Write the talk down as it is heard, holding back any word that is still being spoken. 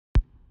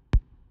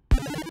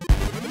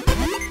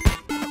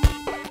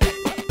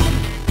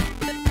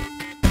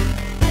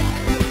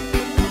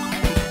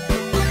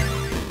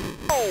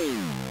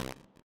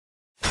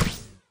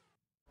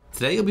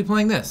Today you'll be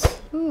playing this.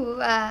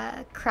 Ooh,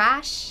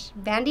 Crash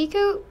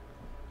Bandicoot?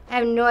 I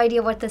have no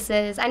idea what this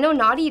is. I know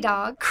Naughty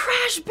Dog.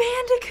 Crash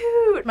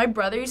Bandicoot! My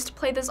brother used to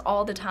play this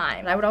all the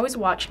time. I would always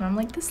watch him. I'm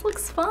like, this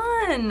looks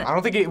fun. I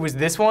don't think it was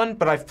this one,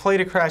 but I've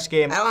played a Crash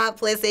game. I don't have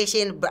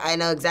PlayStation, but I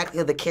know exactly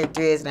who the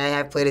character is, and I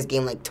have played this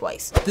game like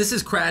twice. This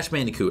is Crash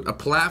Bandicoot, a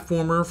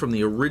platformer from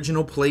the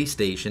original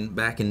PlayStation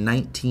back in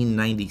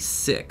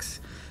 1996.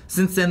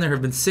 Since then, there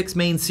have been 6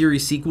 main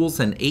series sequels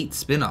and 8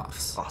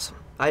 spin-offs. Awesome.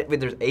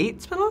 Wait, there's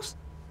 8 spin-offs?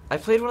 I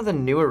played one of the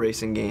newer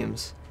racing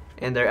games,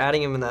 and they're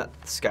adding him in that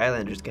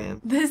Skylanders game.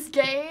 This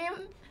game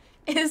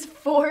is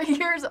 4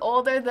 years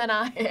older than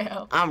I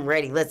am. I'm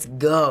ready, let's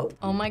go.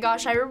 Oh my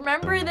gosh, I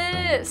remember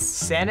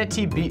this.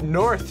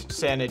 North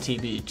Sanity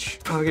Beach.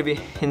 Probably gonna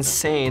be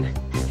insane.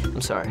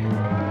 I'm sorry.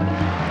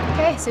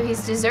 Okay, so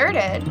he's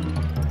deserted.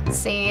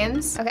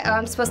 Seems. Okay, oh,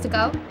 I'm supposed to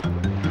go?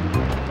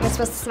 Am I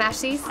supposed to smash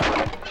these?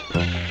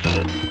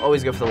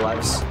 Always go for the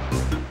lives.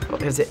 Oh,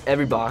 I have to hit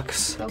every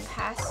box. Go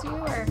past you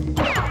or?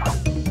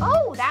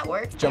 Oh, that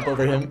worked. Jump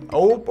over him.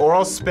 Oh, or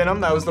I'll spin him.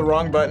 That was the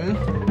wrong button.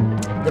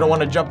 We don't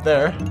want to jump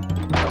there.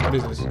 What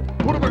is this?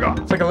 What have I got?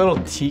 It's like a little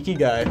tiki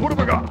guy. What have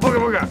I got? What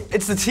have I got?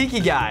 It's the Tiki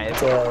guy.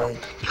 It's a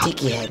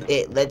tiki head.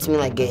 It lets me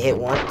like get hit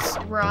once.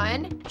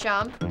 Run,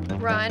 jump,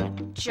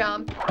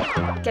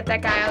 get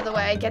that guy out of the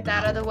way, get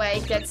that out of the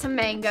way, get some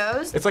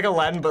mangoes. It's like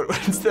Aladdin, but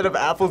instead of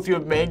apples, you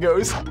have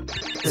mangoes.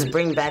 Just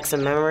bring back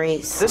some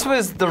memories. This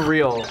was the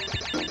real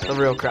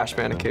Crash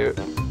Bandicoot.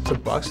 It's a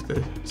box with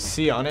a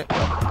C on it.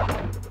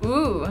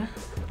 Ooh,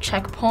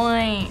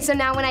 checkpoint. So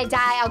now when I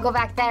die, I'll go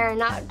back there and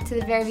not to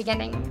the very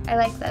beginning. I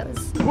like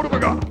those. What have I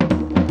got?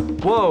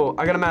 Whoa,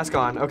 I got a mask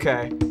on,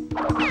 okay.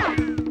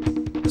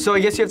 So I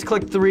guess you have to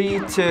click 3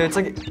 to, it's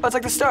like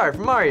the star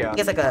from Mario.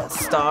 It's like a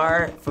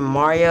star from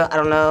Mario, I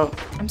don't know.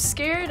 I'm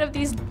scared of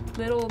these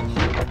little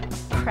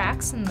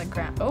cracks in the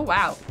ground. Oh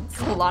wow, it's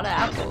a lot of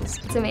apples.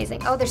 It's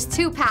amazing. Oh, there's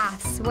 2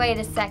 paths. Wait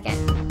a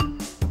second.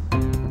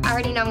 I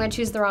already know I'm gonna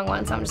choose the wrong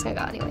one, so I'm just gonna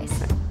go anyways.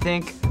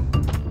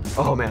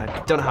 Oh man, I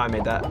don't know how I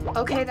made that.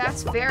 Okay,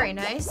 that's very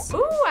nice.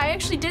 Ooh, I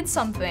actually did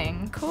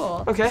something.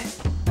 Cool. Okay.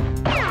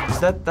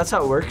 So that's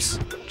how it works.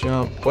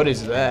 Jump. What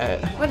is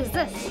that? What is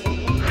this?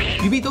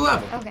 You beat the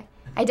level. Okay.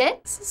 I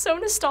did? This is so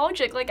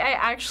nostalgic. Like, I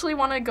actually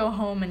want to go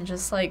home and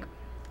just, like,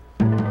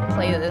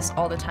 play this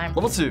all the time.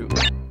 Level 2.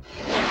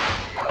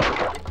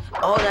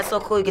 Oh, that's so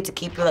cool. You get to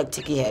keep your like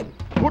tiki head.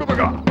 What have I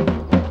got?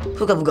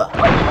 Hooka hooka.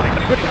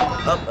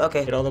 Oh,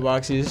 okay. Get all the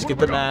boxes, get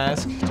the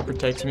mask to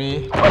protect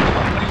me.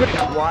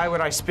 Why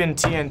would I spin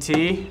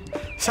TNT?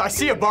 So I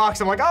see a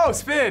box, I'm like, oh,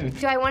 spin.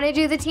 Do I want to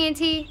do the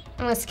TNT?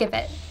 I'm gonna skip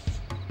it.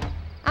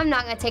 I'm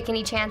not gonna take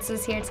any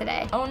chances here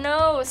today. Oh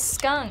no, a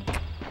skunk.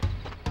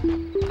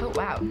 Oh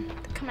wow,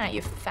 they're coming at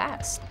you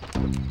fast.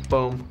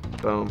 Boom,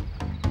 boom.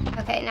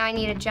 Okay, now I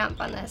need to jump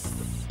on this.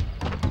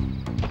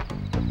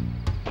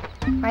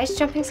 Why is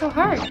jumping so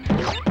hard?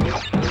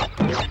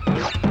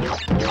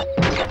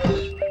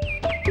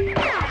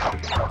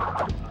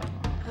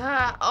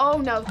 Oh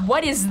no,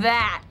 what is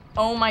that?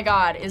 Oh my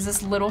god, is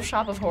this Little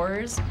Shop of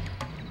Horrors?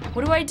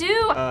 What do I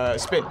do?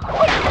 Spin.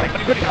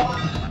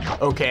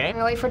 Okay. I'm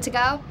gonna wait for it to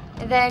go,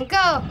 and then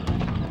go.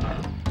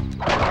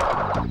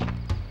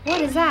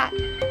 What is that?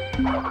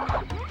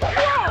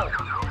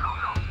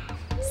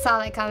 Saw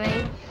that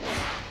coming.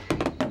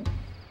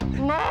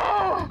 No!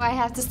 I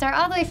have to start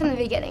all the way from the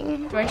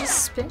beginning. Do I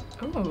just spin?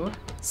 Ooh,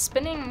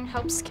 spinning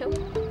helps kill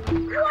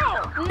him.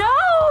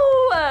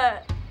 No!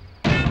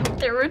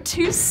 There were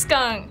 2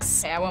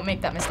 skunks. Okay, I won't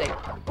make that mistake.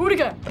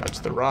 Ooga! Dodge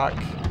the rock.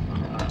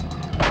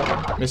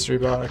 Mystery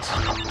box.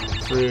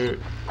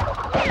 Fruit.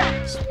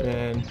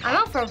 Spin. I'm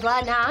out for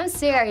blood now, I'm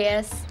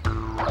serious.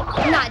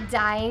 I'm not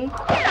dying.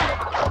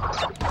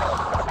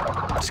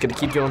 Just gonna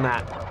keep doing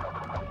that.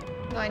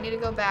 No, I need to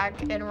go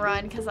back and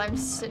run because I'm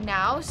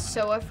now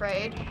so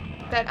afraid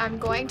that I'm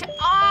going to.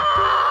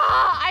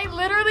 Ah! I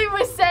literally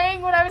was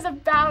saying what I was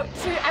about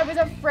to. I was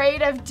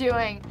afraid of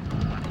doing.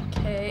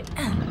 Okay.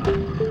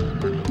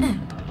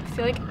 I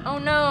feel like. Oh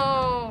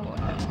no.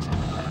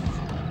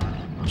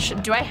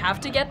 Do I have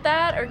to get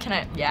that or can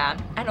I? Yeah,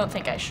 I don't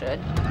think I should.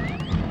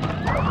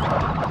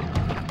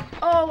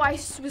 Oh, I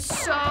was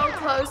so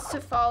close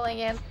to falling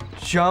in.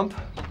 Jump.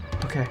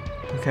 Okay.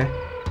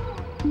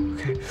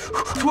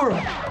 Twirl.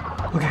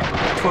 Okay.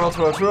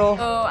 Twirl.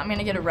 Oh, I'm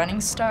gonna get a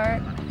running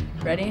start.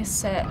 Ready,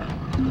 set.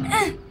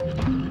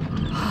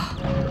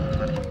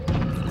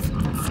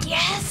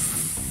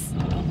 Yes!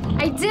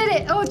 I did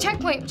it! Oh,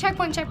 checkpoint. Okay.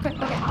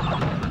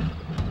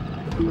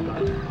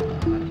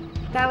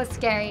 That was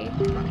scary.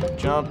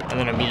 Jump, and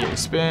then immediately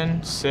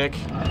spin. Sick.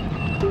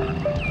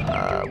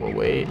 We'll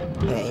wait.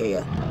 Okay, here you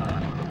go.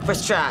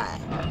 First try.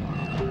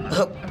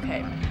 Oh.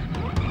 Okay.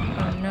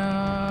 Oh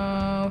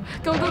no.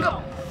 Go.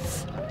 No!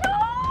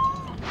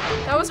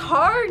 That was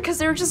hard because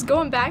they were just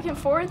going back and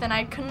forth and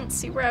I couldn't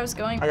see where I was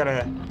going. I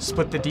gotta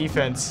split the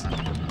defense.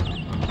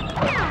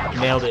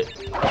 Nailed it.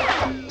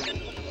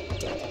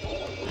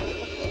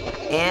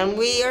 And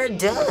we are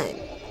done.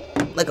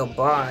 Like a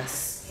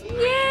boss.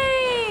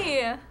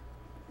 Yay!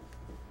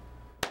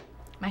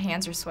 My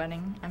hands are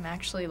sweating. I'm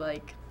actually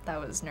like, that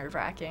was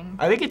nerve-wracking.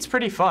 I think it's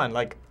pretty fun.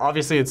 Like,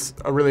 obviously it's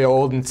a really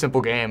old and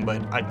simple game,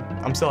 but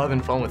I'm still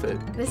having fun with it.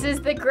 This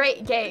is the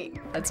great gate.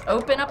 Let's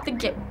open up the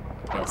gate.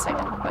 Wait a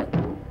second, what?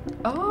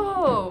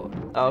 Oh.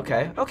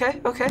 Okay.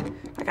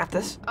 I got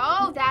this.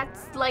 Oh,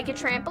 that's like a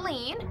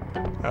trampoline.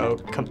 Oh,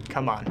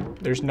 come on.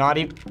 There's not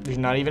even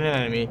an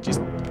enemy. Just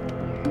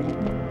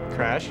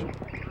crash.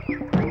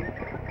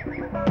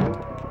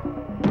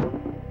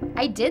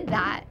 I did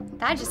that.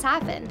 That just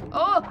happened.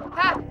 Oh,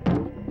 ha.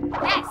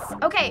 Yes,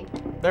 okay.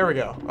 There we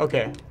go.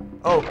 Okay.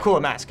 Oh, cool,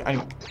 a mask.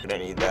 I'm gonna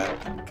need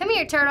that. Come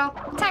here, turtle.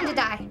 Time to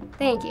die.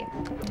 Thank you.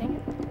 Dang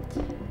it.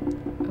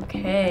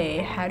 Okay,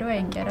 how do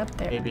I get up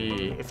there?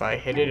 Maybe if I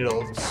hit it,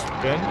 it'll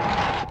spin.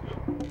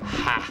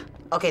 Ha.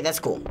 Okay, that's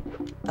cool.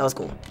 That was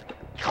cool.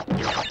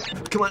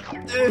 Come on.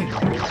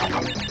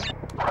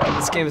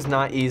 This game is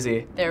not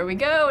easy. There we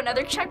go,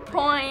 another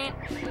checkpoint.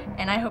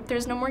 And I hope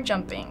there's no more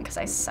jumping, because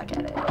I suck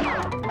at it.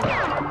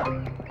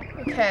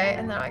 Okay,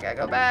 and then I gotta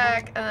go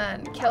back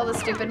and kill the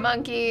stupid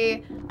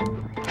monkey.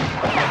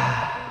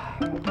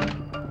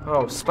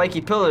 Oh,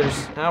 spiky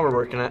pillars. Now we're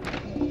working it.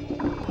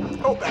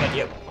 Oh, bad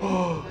idea.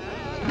 Oh,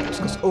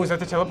 is that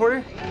the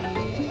teleporter?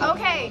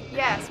 Okay,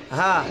 yes.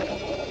 Aha.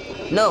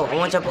 No, I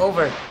want to jump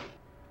over.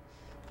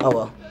 Oh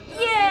well.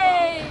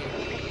 Yay!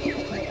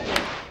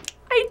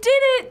 I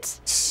did it!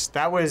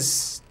 That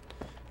was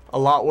a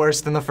lot worse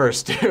than the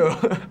first two.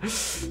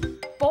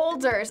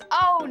 Boulders.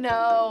 Oh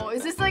no.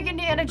 Is this like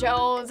Indiana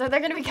Jones? Are they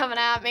gonna be coming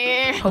at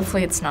me?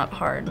 Hopefully it's not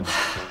hard.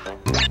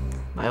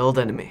 My old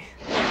enemy.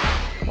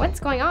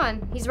 What's going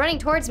on? He's running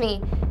towards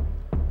me.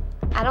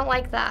 I don't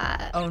like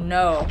that. Oh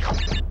no.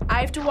 I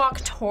have to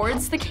walk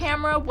towards the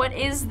camera? What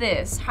is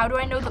this? How do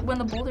I know that when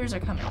the boulders are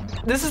coming?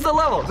 This is the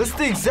level. This is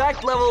the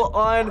exact level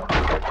on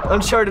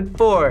Uncharted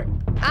 4.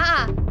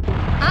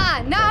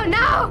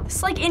 No!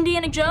 It's like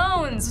Indiana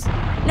Jones.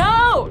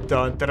 No!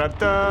 Dun dun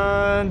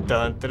dun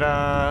dun dun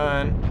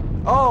dun.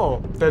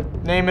 Oh, the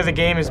name of the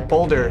game is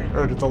Boulder,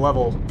 or the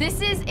level. This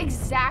is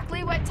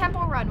exactly what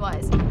Temple Run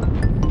was.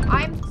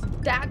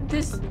 That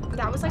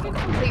was like a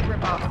complete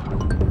ripoff.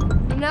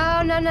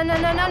 No,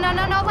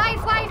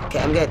 life. Okay,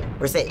 I'm good.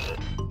 We're safe.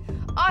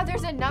 Oh,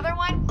 there's another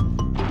one.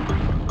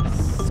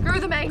 Screw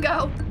the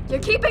mango. You're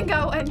keeping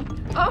going.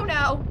 Oh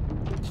no.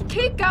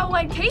 Keep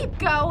going.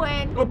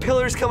 Little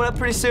pillars coming up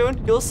pretty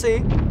soon. You'll see.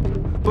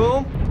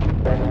 Boom.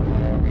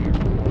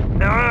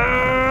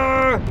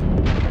 No,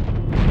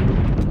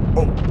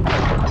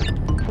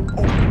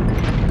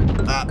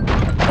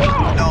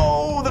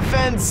 the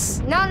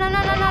fence. No.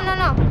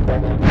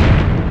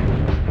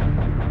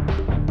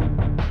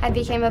 I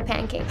became a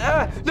pancake.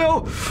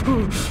 No!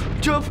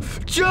 Jump!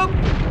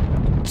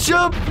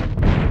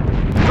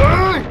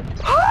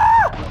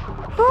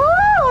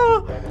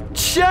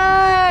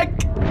 Check!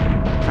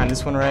 Find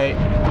this one right.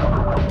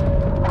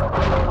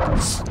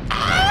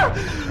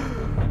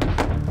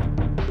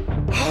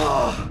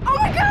 Oh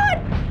my god!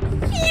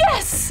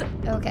 Yes!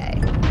 Okay.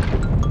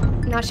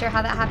 Not sure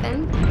how that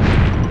happened.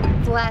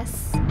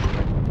 Bless.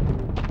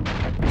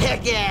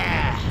 Heck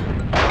yeah!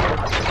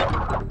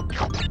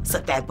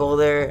 Suck that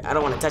boulder. I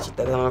don't want to touch it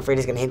though, because I'm afraid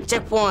it's gonna hit the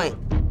checkpoint.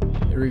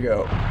 Here we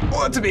go.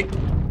 Oh, that's a big.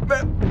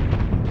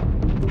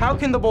 How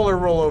can the boulder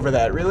roll over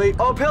that? Really?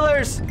 Oh,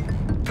 pillars!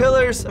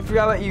 Pillars! I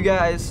forgot about you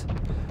guys.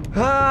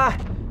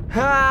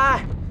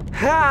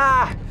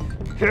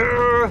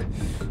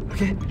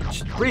 Okay,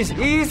 breezy,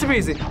 easy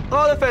breezy.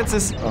 Oh, the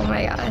fences. Oh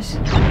my gosh.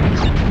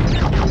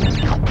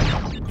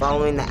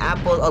 Following the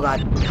apple. Oh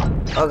god.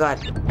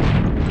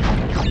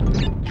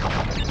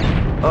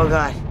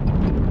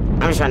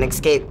 I'm just trying to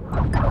escape.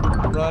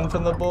 Run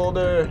from the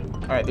boulder.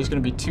 All right, there's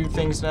gonna be two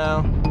things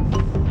now.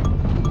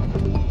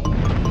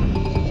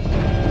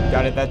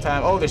 Got it that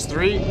time. Oh, there's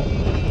three.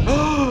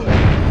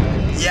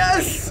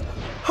 Yes!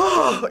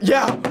 Oh,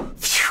 yeah,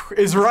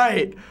 is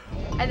right.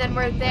 And then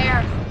we're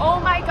there. Oh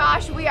my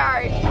gosh, we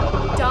are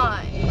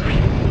done.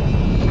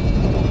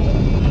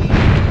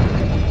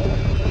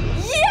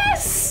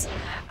 Yes!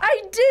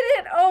 I did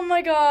it! Oh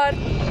my god.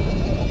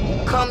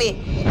 Call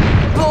me.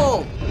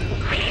 Boom!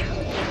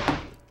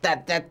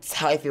 That's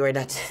how I feel right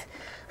now.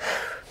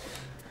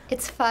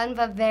 It's fun,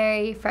 but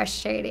very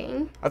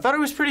frustrating. I thought it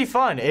was pretty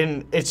fun,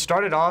 and it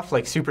started off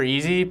like super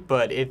easy,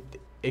 but it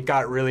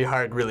got really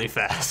hard really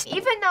fast.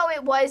 Even though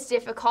it was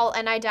difficult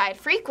and I died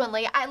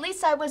frequently, at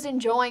least I was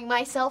enjoying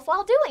myself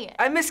while doing it.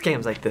 I miss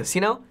games like this,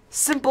 you know?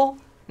 Simple,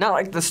 not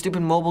like the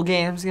stupid mobile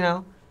games, you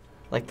know?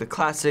 Like the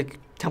classic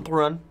Temple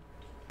Run,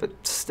 but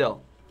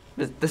still,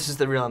 this is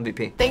the real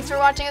MVP. Thanks for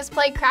watching us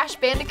play Crash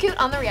Bandicoot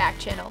on the React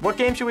channel. What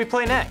game should we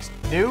play next?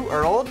 New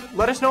or old?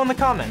 Let us know in the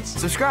comments.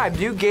 Subscribe,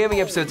 new gaming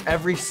episodes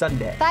every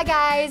Sunday. Bye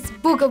guys.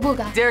 Booga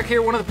booga. Derek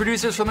here, one of the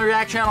producers from the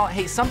React channel.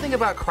 Hey, something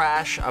about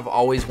Crash I've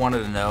always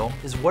wanted to know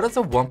is what does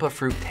a Wumpa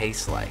fruit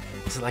taste like?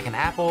 Is it like an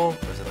apple,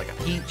 or is it like a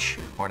peach,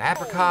 or an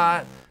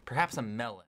apricot, perhaps a melon?